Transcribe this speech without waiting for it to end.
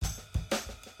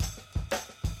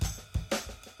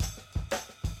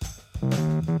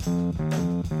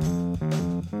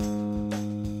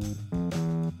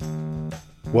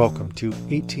Welcome to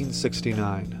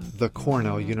 1869, the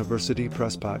Cornell University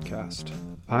Press Podcast.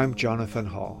 I'm Jonathan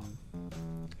Hall.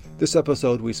 This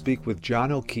episode we speak with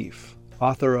John O'Keefe,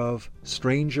 author of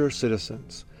Stranger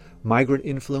Citizens, Migrant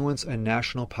Influence and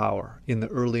National Power in the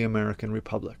Early American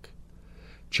Republic.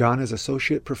 John is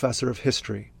Associate Professor of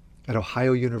History at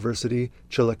Ohio University,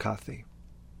 Chillicothe.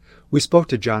 We spoke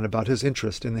to John about his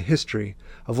interest in the history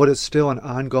of what is still an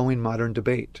ongoing modern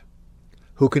debate.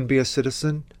 Who can be a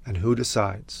citizen and who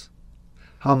decides?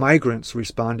 How migrants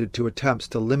responded to attempts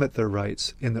to limit their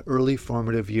rights in the early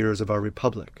formative years of our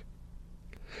republic.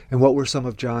 And what were some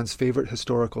of John's favorite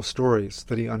historical stories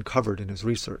that he uncovered in his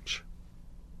research?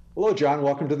 Hello, John.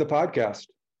 Welcome to the podcast.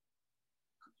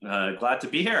 Glad to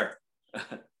be here.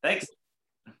 Thanks.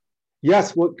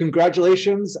 Yes, well,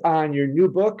 congratulations on your new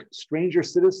book, Stranger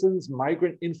Citizens,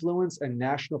 Migrant Influence and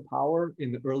National Power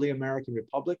in the Early American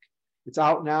Republic. It's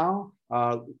out now.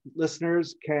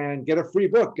 Listeners can get a free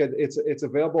book. It's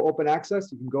available open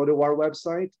access. You can go to our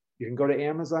website. You can go to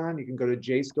Amazon. You can go to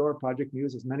JSTOR, Project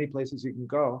Muse. There's many places you can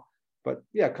go. But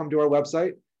yeah, come to our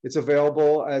website. It's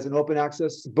available as an open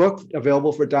access book,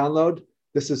 available for download.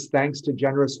 This is thanks to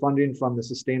generous funding from the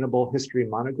Sustainable History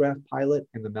Monograph Pilot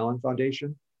and the Mellon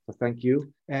Foundation. So thank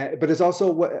you. But it's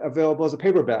also available as a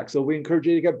paperback. So we encourage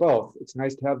you to get both. It's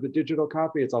nice to have the digital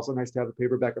copy. It's also nice to have the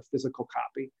paperback, a physical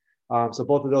copy. So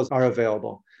both of those are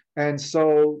available. And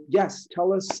so, yes,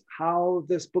 tell us how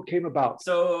this book came about.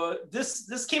 So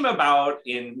this came about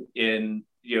in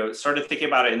started thinking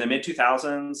about it in the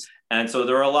mid-2000s. And so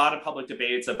there were a lot of public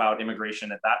debates about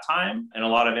immigration at that time and a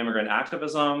lot of immigrant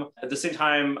activism. At the same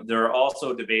time, there are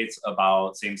also debates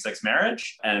about same-sex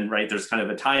marriage. And there's kind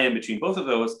of a tie-in between both of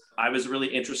those. I was really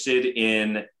interested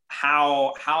in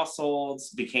how households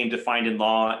became defined in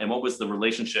law and what was the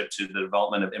relationship to the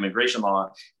development of immigration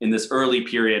law in this early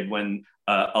period when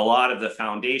a lot of the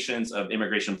foundations of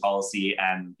immigration policy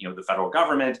and the federal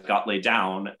government got laid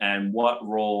down, and what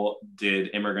role did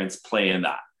immigrants play in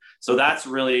that? So that's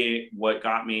really what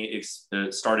got me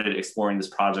started exploring this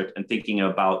project and thinking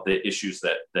about the issues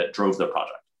that drove the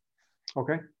project.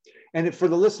 Okay. And for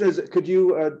the listeners, could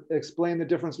you explain the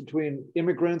difference between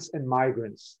immigrants and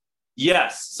migrants?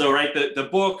 Yes. So, the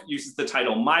book uses the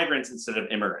title migrants instead of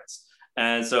immigrants.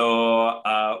 And so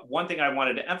one thing I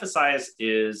wanted to emphasize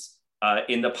is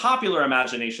in the popular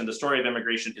imagination, the story of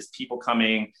immigration is people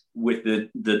coming with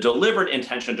the deliberate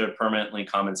intention to permanently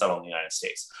come and settle in the United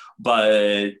States.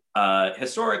 But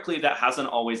historically, that hasn't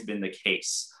always been the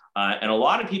case. And a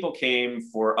lot of people came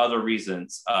for other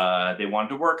reasons. They wanted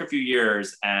to work a few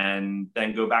years and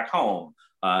then go back home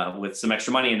with some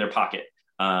extra money in their pocket.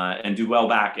 And do well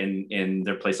back in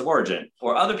their place of origin.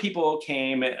 Or other people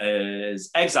came as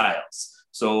exiles.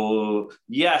 So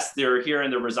yes, they're here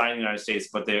and they're residing in the United States,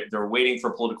 but they're waiting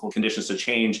for political conditions to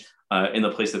change in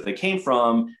the place that they came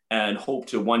from and hope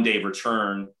to one day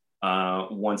return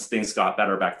once things got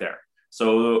better back there.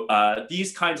 So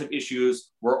these kinds of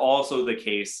issues were also the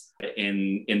case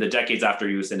in the decades after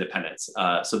U.S. independence.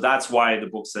 So that's why the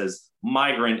book says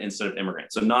migrant instead of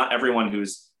immigrant. So not everyone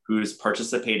who's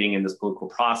participating in this political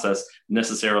process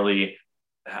necessarily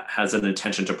has an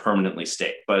intention to permanently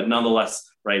stay, but nonetheless,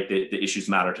 the issues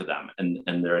matter to them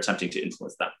and they're attempting to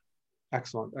influence them.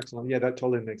 Excellent. Yeah, that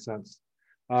totally makes sense.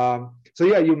 So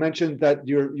yeah, you mentioned that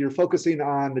you're focusing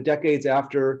on the decades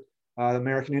after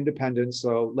American independence,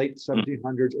 so late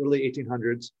 1700s, early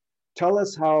 1800s. Tell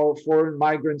us how foreign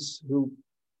migrants who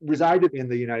resided in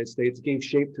the United States gave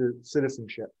shape to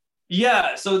citizenship.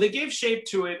 Yeah, so they gave shape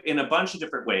to it in a bunch of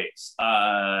different ways.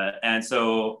 And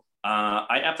so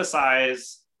I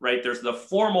emphasize, there's the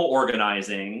formal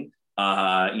organizing,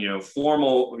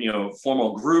 formal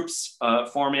groups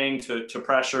forming to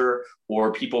pressure,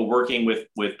 or people working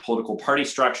with political party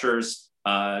structures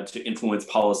to influence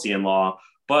policy and law.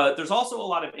 But there's also a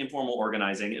lot of informal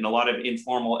organizing and a lot of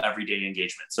informal everyday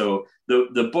engagement. So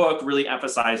the book really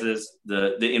emphasizes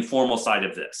the informal side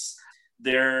of this.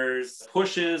 There's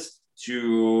pushes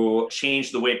to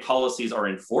change the way policies are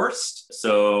enforced.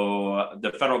 So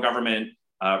the federal government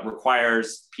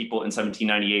requires people in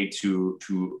 1798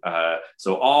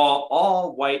 so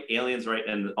all white aliens,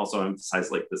 and also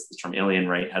emphasize this term alien,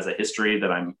 has a history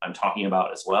that I'm talking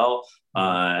about as well,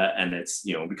 and it's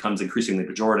becomes increasingly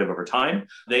pejorative over time.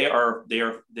 They are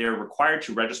required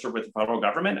to register with the federal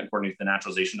government according to the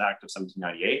Naturalization Act of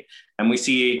 1798, and we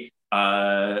see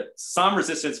some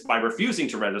resistance by refusing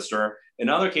to register. In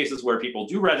other cases where people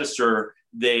do register,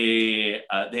 they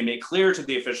make clear to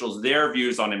the officials their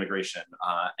views on immigration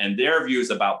and their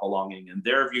views about belonging and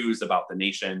their views about the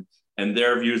nation. and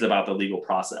their views about the legal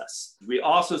process. We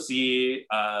also see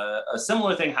a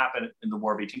similar thing happen in the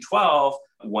War of 1812,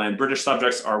 when British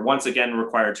subjects are once again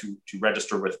required to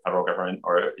register with the federal government,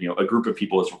 or a group of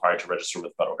people is required to register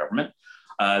with the federal government.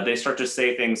 They start to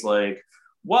say things like,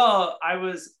 well, I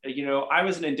was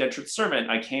an indentured servant.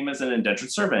 I came as an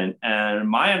indentured servant. And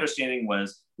my understanding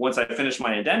was once I finished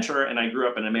my indenture and I grew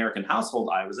up in an American household,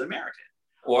 I was an American.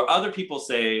 Or other people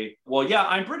say, well, yeah,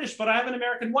 I'm British, but I have an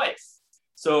American wife.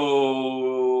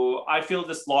 So I feel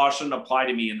this law shouldn't apply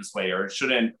to me in this way, or it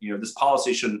shouldn't, this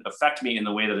policy shouldn't affect me in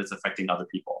the way that it's affecting other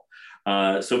people.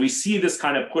 So we see this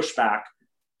kind of pushback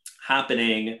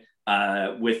happening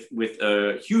with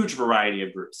a huge variety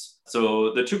of groups.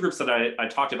 So the two groups that I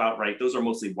talked about, right, those are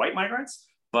mostly white migrants,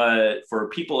 but for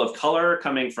people of color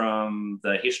coming from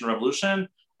the Haitian Revolution,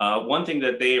 one thing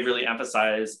that they really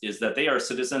emphasize is that they are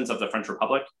citizens of the French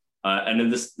Republic. And in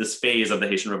this phase of the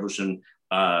Haitian Revolution,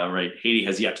 right, Haiti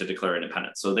has yet to declare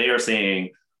independence. So they are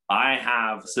saying, I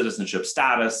have citizenship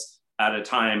status at a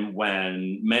time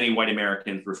when many white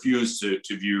Americans refuse to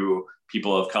view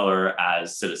people of color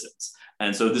as citizens.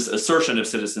 And so this assertion of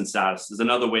citizen status is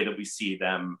another way that we see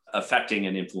them affecting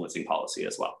and influencing policy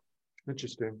as well.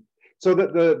 Interesting. So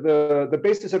the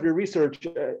basis of your research,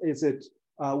 is it,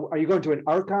 are you going to an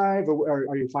archive, or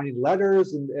are you finding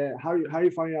letters, and how are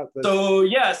you finding out this? So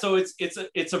yeah, so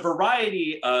it's a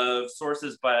variety of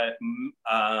sources, but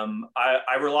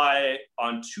I rely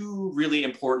on two really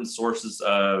important sources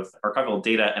of archival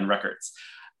data and records.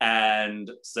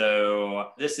 And so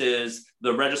this is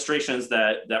the registrations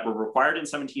that were required in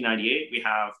 1798. We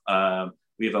have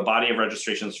a body of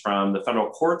registrations from the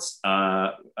federal courts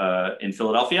in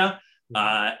Philadelphia.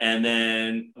 And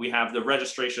then we have the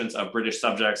registrations of British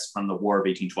subjects from the War of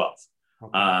 1812.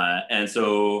 Okay. And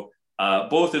so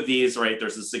both of these, right,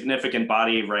 there's a significant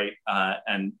body, right,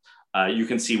 and you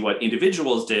can see what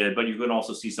individuals did, but you can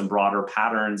also see some broader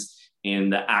patterns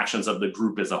in the actions of the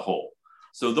group as a whole.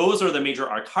 So those are the major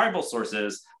archival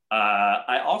sources.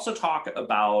 I also talk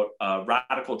about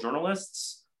radical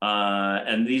journalists,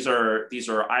 and these are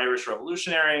Irish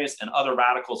revolutionaries and other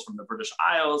radicals from the British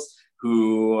Isles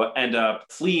who end up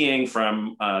fleeing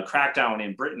from crackdown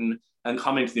in Britain and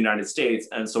coming to the United States.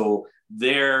 And so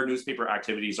their newspaper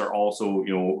activities are also,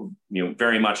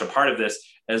 very much a part of this,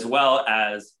 as well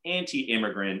as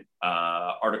anti-immigrant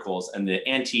articles and the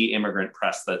anti-immigrant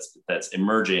press that's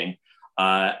emerging.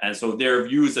 And so their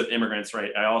views of immigrants, right,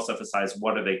 I also emphasize,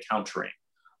 what are they countering?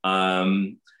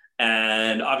 And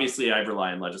obviously I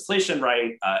rely on legislation,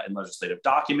 right, and legislative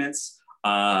documents.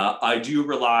 I do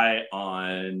rely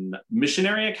on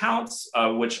missionary accounts,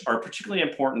 which are particularly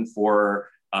important for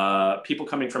people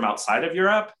coming from outside of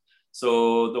Europe.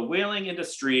 So the whaling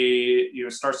industry,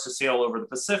 starts to sail over the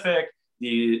Pacific.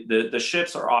 The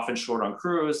ships are often short on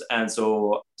crews, and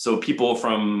so people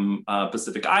from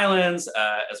Pacific Islands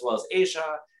as well as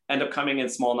Asia end up coming in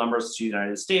small numbers to the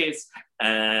United States,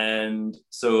 and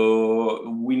so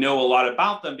we know a lot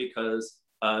about them because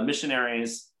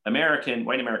missionaries,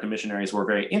 white American missionaries, were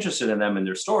very interested in them and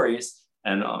their stories,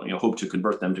 and hope to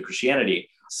convert them to Christianity.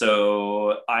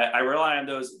 So I rely on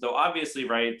those, though obviously,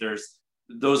 right,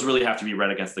 those really have to be read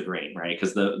against the grain, right,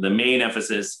 because the main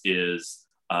emphasis is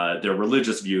their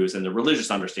religious views and their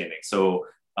religious understanding. So,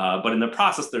 but in the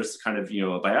process, there's kind of,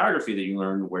 a biography that you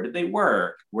learn. Where did they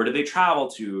work? Where did they travel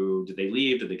to? Did they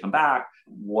leave? Did they come back?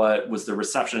 What was the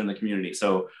reception in the community?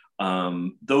 So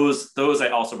those I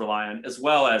also rely on, as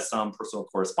well as some personal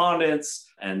correspondence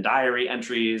and diary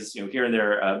entries, here and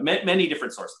there, many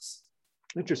different sources.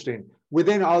 Interesting.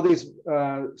 Within all these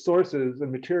sources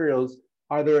and materials,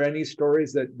 are there any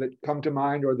stories that come to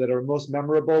mind or that are most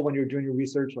memorable when you're doing your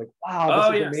research? Like, wow,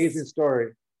 this is an amazing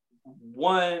story.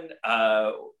 One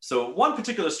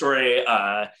particular story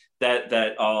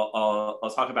that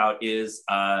I'll talk about is,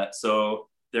 so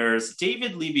there's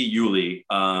David Levy Yulee,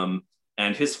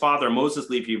 and his father, Moses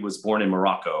Levy, was born in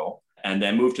Morocco and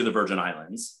then moved to the Virgin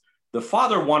Islands. The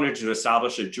father wanted to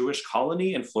establish a Jewish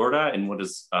colony in Florida, in what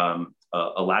is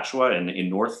Alachua in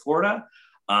North Florida.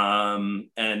 And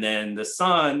then the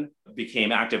son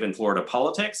became active in Florida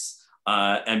politics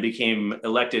and became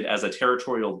elected as a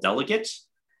territorial delegate.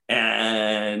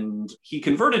 And he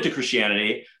converted to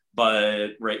Christianity, but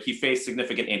right, he faced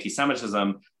significant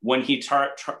anti-Semitism. When he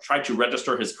tried to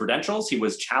register his credentials, he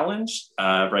was challenged.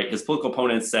 Right, his political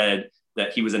opponents said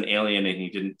that he was an alien and he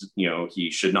didn't, he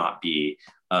should not be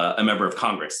a member of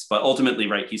Congress. But ultimately,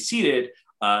 right, he's seated.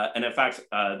 And in fact,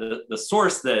 the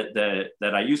source that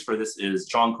I use for this is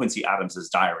John Quincy Adams's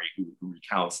diary, who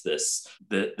recounts this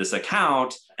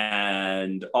account,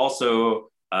 and also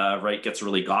right, gets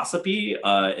really gossipy in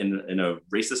a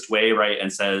racist way, right,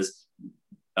 and says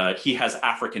he has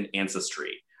African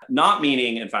ancestry. Not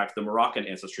meaning, in fact, the Moroccan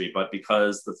ancestry, but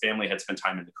because the family had spent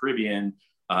time in the Caribbean,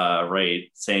 right,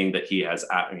 saying that he has,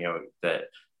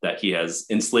 that he has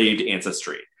enslaved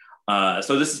ancestry.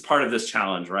 So this is part of this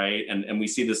challenge, right? And we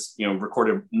see this,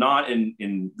 recorded not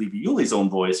in Levi Yuli's own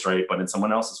voice, right, but in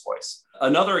someone else's voice.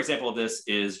 Another example of this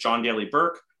is John Daly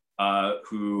Burke,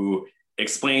 who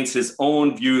explains his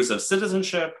own views of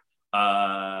citizenship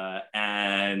and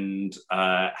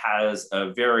has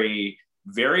a very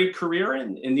varied career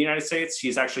in the United States.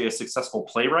 He's actually a successful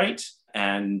playwright,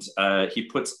 and he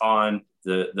puts on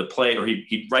the play, or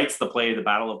he writes the play, The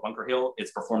Battle of Bunker Hill.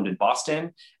 It's performed in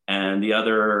Boston, and the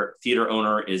other theater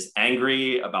owner is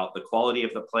angry about the quality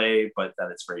of the play, but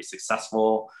that it's very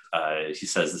successful. He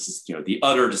says this is, the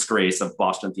utter disgrace of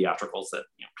Boston theatricals, that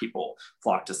people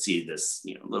flock to see this,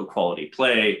 low quality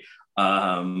play.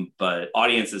 But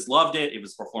audiences loved it. It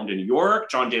was performed in New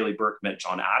York. John Daly Burke met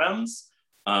John Adams.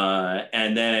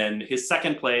 And then his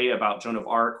second play about Joan of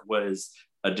Arc was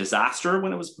a disaster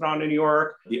when it was put on in New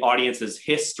York. The audiences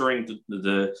hissed during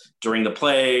the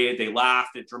play. They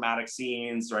laughed at dramatic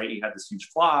scenes, right? He had this huge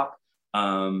flop.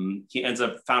 He ends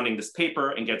up founding this paper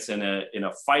and gets in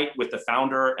a fight with the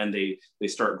founder, and they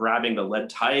start grabbing the lead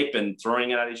type and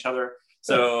throwing it at each other.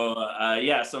 So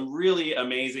some really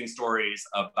amazing stories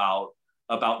about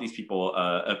these people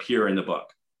appear in the book.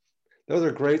 Those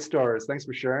are great stories. Thanks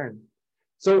for sharing.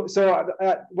 So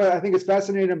what I think is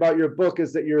fascinating about your book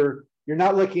is that you're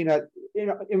not looking at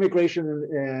immigration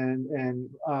and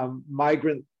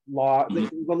migrant law. The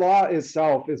law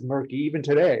itself is murky even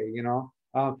today,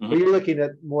 but you're looking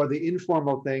at more the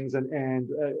informal things and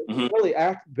really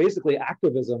basically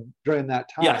activism during that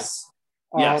time.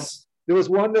 Yes. There was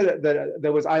one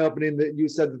that was eye-opening, that you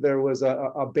said that there was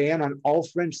a ban on all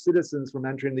French citizens from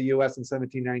entering the U.S. in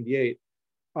 1798.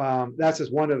 That's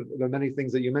just one of the many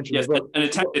things that you mentioned. Yes, an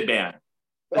attempted ban.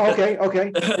 Okay.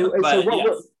 So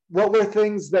yes. What were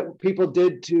things that people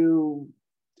did to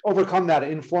overcome that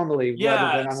informally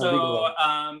rather than on a legal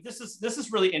level? This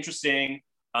is really interesting.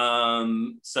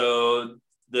 So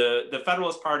the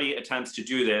Federalist Party attempts to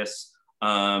do this,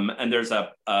 and there's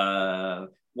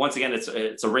once again, it's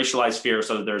a racialized fear.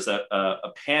 So there's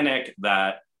a panic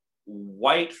that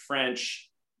white French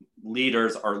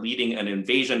leaders are leading an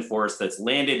invasion force that's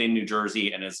landed in New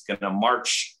Jersey and is going to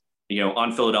march,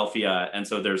 on Philadelphia. And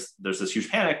so there's this huge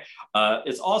panic.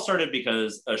 It's all started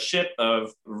because a ship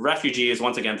of refugees,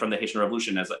 once again from the Haitian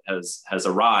Revolution, has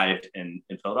arrived in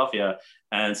Philadelphia.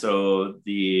 And so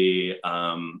the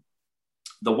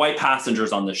white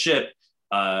passengers on the ship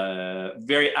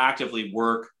very actively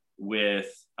work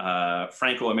with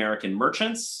Franco-American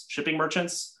merchants, shipping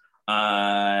merchants,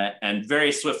 and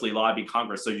very swiftly lobby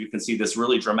Congress. So you can see this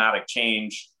really dramatic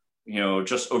change,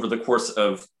 just over the course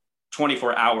of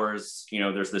 24 hours,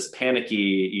 there's this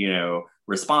panicky,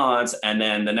 response. And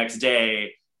then the next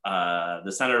day,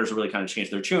 the senators really kind of change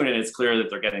their tune, and it's clear that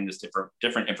they're getting this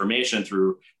different information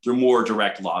through more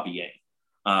direct lobbying.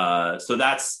 So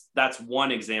that's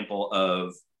one example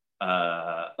of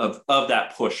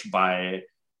that push by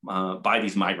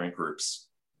these migrant groups.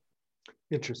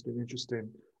 Interesting.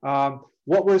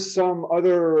 What were some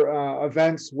other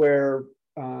events where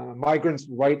migrants'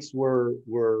 rights were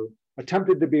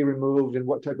attempted to be removed, and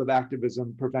what type of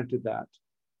activism prevented that?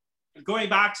 Going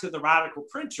back to the radical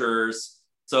printers,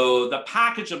 so the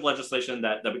package of legislation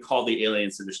that we call the Alien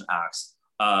Sedition Acts,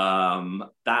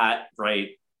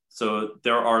 so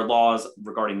there are laws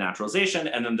regarding naturalization,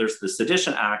 and then there's the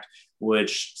Sedition Act,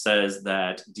 which says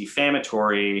that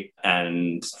defamatory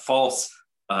and false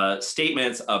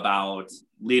statements about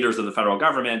leaders of the federal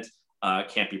government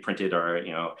can't be printed,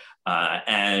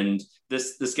 and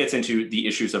this gets into the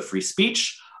issues of free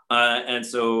speech. And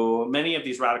so many of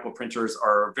these radical printers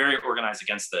are very organized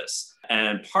against this.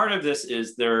 And part of this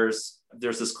is there's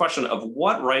this question of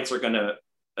what rights are going to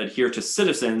adhere to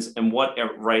citizens and what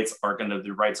rights are going to be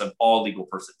the rights of all legal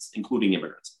persons, including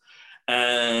immigrants.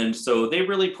 And so they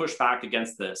really push back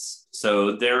against this.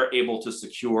 So they're able to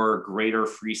secure greater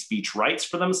free speech rights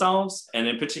for themselves. And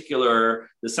in particular,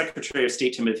 the Secretary of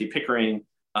State, Timothy Pickering,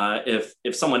 if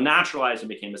someone naturalized and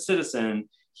became a citizen,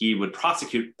 he would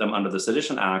prosecute them under the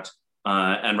Sedition Act.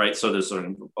 So there's sort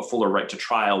of a fuller right to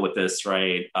trial with this,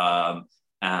 right?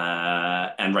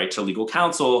 And right to legal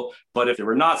counsel. But if they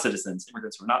were not citizens,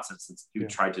 immigrants who were not citizens, he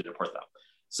tried to deport them.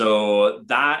 So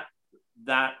that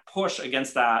push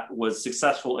against that was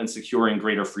successful in securing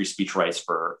greater free speech rights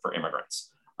for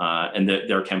immigrants. And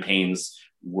their campaigns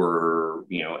were,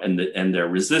 and their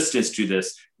resistance to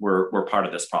this were part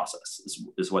of this process,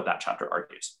 is what that chapter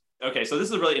argues. Okay, so this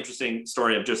is a really interesting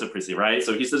story of Joseph Priestley, right?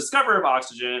 So he's the discoverer of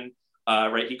oxygen.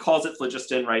 right? He calls it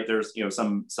phlogiston, right? There's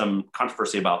some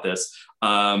controversy about this.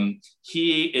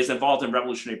 He is involved in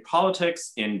revolutionary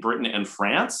politics in Britain and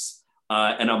France,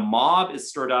 and a mob is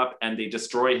stirred up and they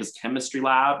destroy his chemistry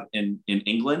lab in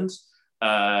England.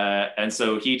 And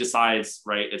so he decides,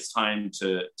 right, it's time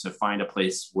to find a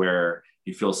place where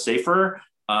he feels safer.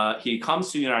 He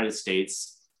comes to the United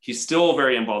States. He's still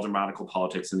very involved in radical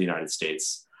politics in the United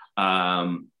States.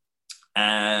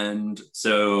 And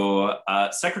so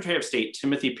Secretary of State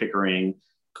Timothy Pickering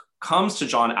comes to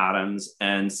John Adams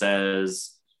and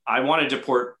says, I want to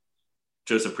deport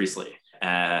Joseph Priestley.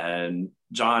 And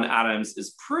John Adams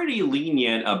is pretty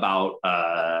lenient about,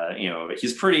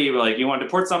 he's pretty like, you want to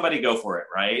deport somebody, go for it,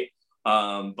 right?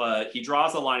 But he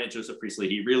draws a line at Joseph Priestley.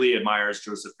 He really admires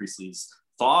Joseph Priestley's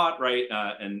thought, right?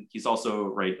 And he's also,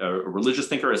 right, a religious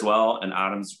thinker as well. And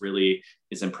Adams really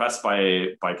is impressed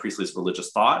by Priestley's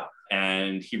religious thought.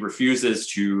 And he refuses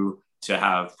to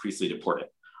have Priestley deported.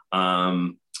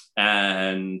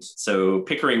 And so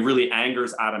Pickering really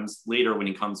angers Adams later when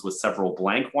he comes with several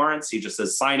blank warrants. He just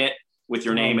says, sign it with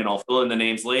your name and I'll fill in the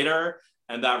names later.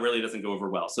 And that really doesn't go over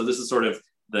well. So this is sort of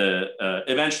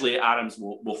eventually Adams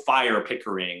will fire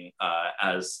Pickering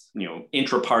as,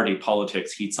 intra-party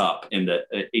politics heats up in the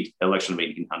election of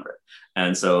 1800.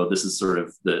 And so this is sort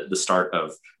of the start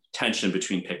of tension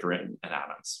between Pickering and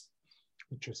Adams.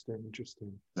 Interesting.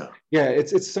 Yeah, yeah,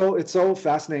 it's so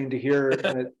fascinating to hear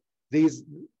that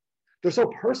they're so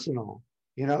personal.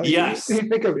 Yes. You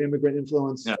think of immigrant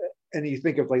influence, yeah, and you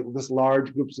think of like this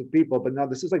large groups of people, but now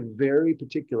this is like very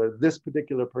particular. This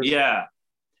particular person. Yeah,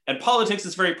 and politics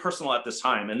is very personal at this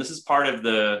time, and this is part of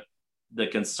the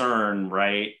concern,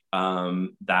 right?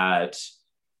 That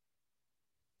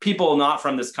people not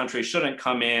from this country shouldn't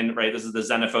come in, right? This is the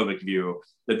xenophobic view,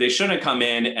 that they shouldn't come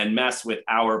in and mess with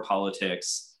our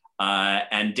politics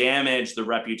and damage the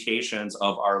reputations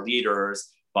of our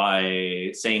leaders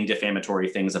by saying defamatory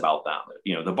things about them.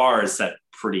 The bar is set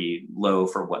pretty low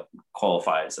for what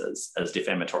qualifies as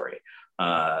defamatory.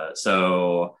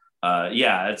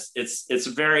 It's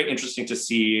very interesting to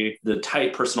see the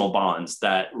tight personal bonds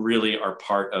that really are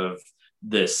part of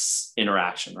this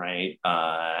interaction, right?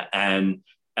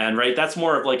 And right, that's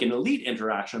more of like an elite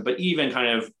interaction, but even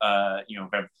kind of,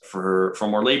 for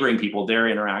more laboring people, their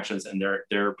interactions and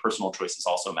their personal choices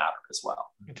also matter as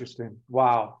well. Interesting.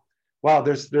 Wow.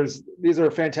 These are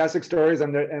fantastic stories,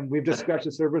 and we've just scratched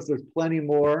the surface. There's plenty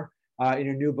more in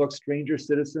your new book, Stranger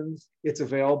Citizens. It's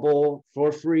available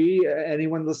for free.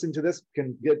 Anyone listening to this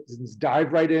can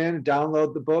dive right in and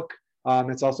download the book.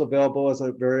 It's also available as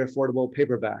a very affordable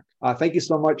paperback. Thank you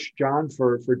so much, John,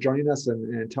 for joining us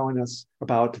and telling us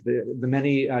about the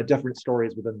many different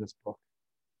stories within this book.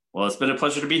 Well, it's been a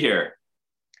pleasure to be here.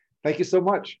 Thank you so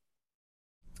much.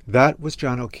 That was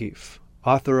John O'Keefe,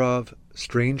 author of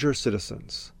Stranger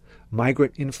Citizens,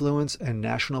 Migrant Influence and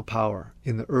National Power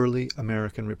in the Early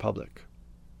American Republic.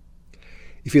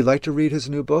 If you'd like to read his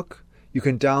new book, you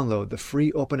can download the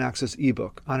free open access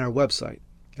ebook on our website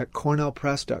at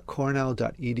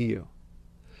cornellpress.cornell.edu.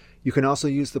 You can also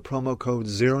use the promo code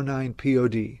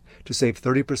 09POD to save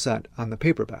 30% on the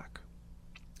paperback.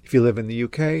 If you live in the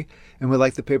UK and would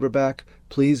like the paperback,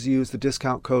 please use the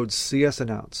discount code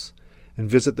CSAnnounce and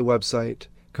visit the website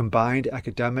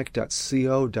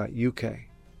combinedacademic.co.uk.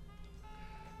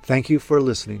 Thank you for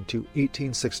listening to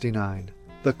 1869,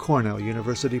 the Cornell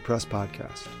University Press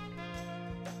Podcast.